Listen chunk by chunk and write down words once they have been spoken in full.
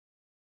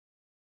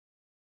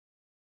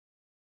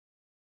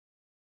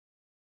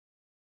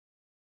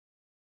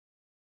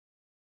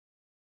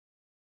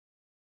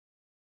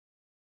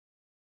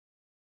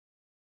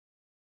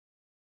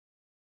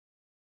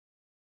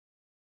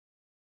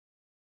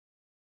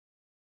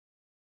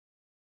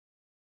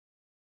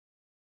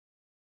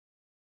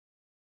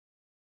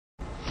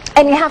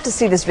And you have to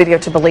see this video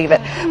to believe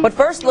it. What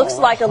first looks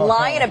like a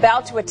lion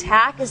about to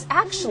attack is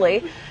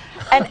actually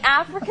an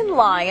African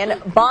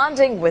lion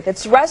bonding with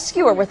its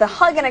rescuer with a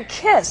hug and a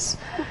kiss.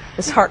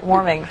 This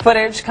heartwarming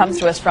footage comes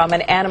to us from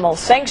an animal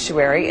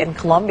sanctuary in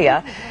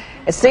Colombia.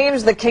 It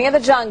seems the king of the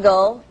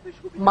jungle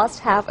must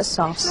have a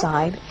soft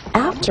side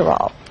after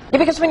all. Yeah,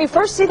 because when you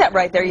first see that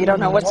right there, you don't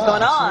know what's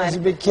going on. There's a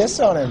big kiss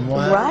on him.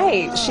 Wow.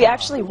 Right. She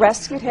actually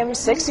rescued him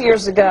 6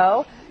 years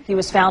ago. He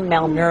was found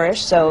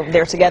malnourished, so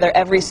they're together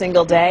every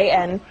single day,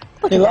 and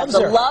look at that,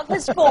 the love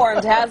has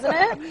formed, hasn't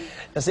it?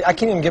 Now, see, I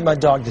can't even get my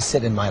dog to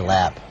sit in my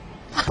lap.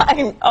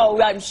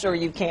 I'm sure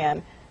you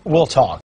can. We'll talk.